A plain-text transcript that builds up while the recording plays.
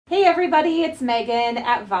everybody, it's Megan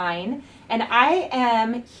at Vine, and I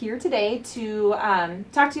am here today to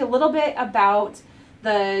talk to you a little bit about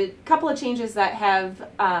the couple of changes that have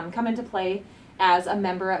come into play as a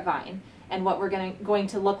member at Vine and what we're going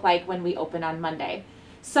to look like when we open on Monday.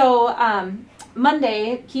 So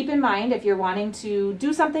Monday, keep in mind if you're wanting to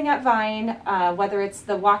do something at Vine, whether it's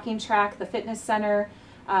the walking track, the fitness center,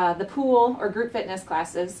 the pool, or group fitness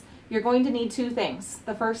classes, you're going to need two things.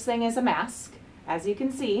 The first thing is a mask. As you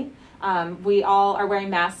can see, we all are wearing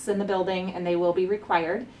masks in the building and they will be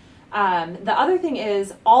required. The other thing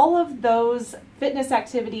is all of those fitness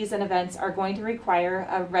activities and events are going to require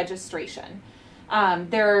a registration.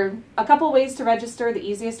 There are a couple ways to register. The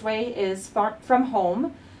easiest way is from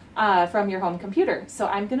home, from your home computer. So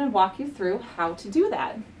I'm going to walk you through how to do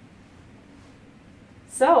that.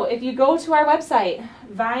 So if you go to our website,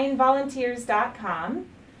 vinevolunteers.com,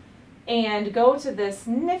 and go to this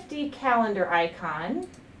nifty calendar icon,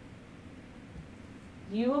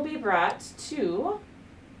 you will be brought to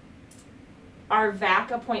our VAC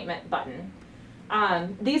appointment button.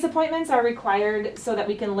 These appointments are required so that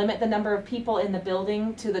we can limit the number of people in the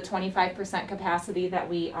building to the 25% capacity that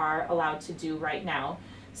we are allowed to do right now.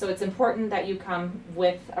 So it's important that you come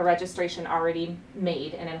with a registration already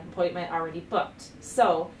made and an appointment already booked.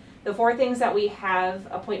 So the four things that we have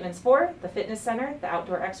appointments for: the fitness center, the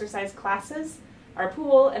outdoor exercise classes, our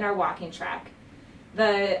pool, and our walking track.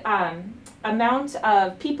 The amount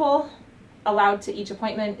of people allowed to each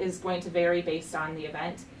appointment is going to vary based on the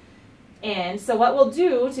event. And so what we'll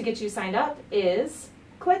do to get you signed up is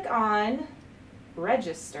click on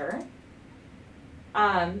register.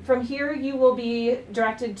 From here you will be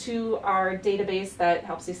directed to our database that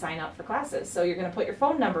helps you sign up for classes. So you're going to put your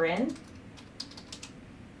phone number in.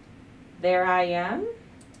 There I am.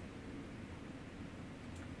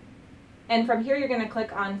 And from here you're going to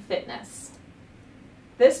click on fitness.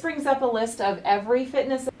 This brings up a list of every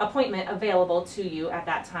fitness appointment available to you at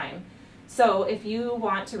that time. So if you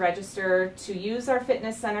want to register to use our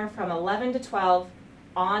fitness center from 11 to 12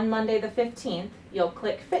 on Monday the 15th, you'll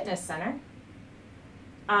click Fitness Center.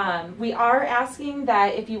 We are asking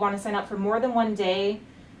that if you want to sign up for more than one day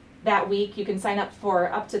that week, you can sign up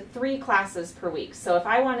for up to 3 classes per week. So if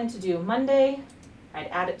I wanted to do Monday, I'd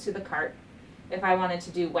add it to the cart. If I wanted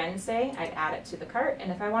to do Wednesday, I'd add it to the cart.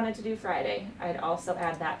 And if I wanted to do Friday, I'd also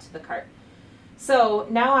add that to the cart. So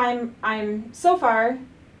now I'm so far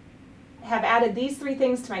have added these 3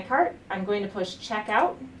 things to my cart. I'm going to push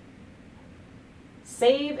checkout,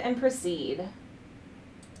 save, and proceed.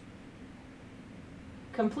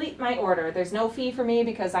 Complete my order. There's no fee for me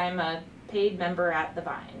because I'm a paid member at the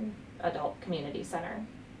Vine Adult Community Center.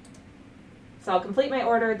 So I'll complete my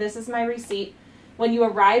order. This is my receipt. When you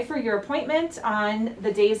arrive for your appointment on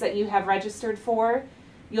the days that you have registered for,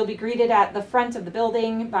 you'll be greeted at the front of the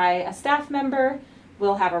building by a staff member.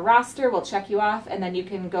 We'll have a roster, we'll check you off, and then you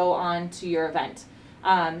can go on to your event.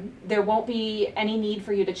 There won't be any need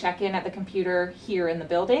for you to check in at the computer here in the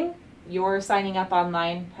building. Your signing up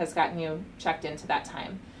online has gotten you checked into that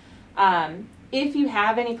time. If you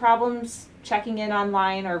have any problems checking in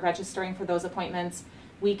online or registering for those appointments,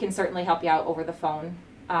 we can certainly help you out over the phone.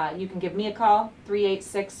 You can give me a call,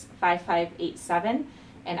 386-5587,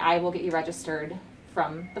 and I will get you registered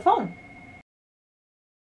from the phone.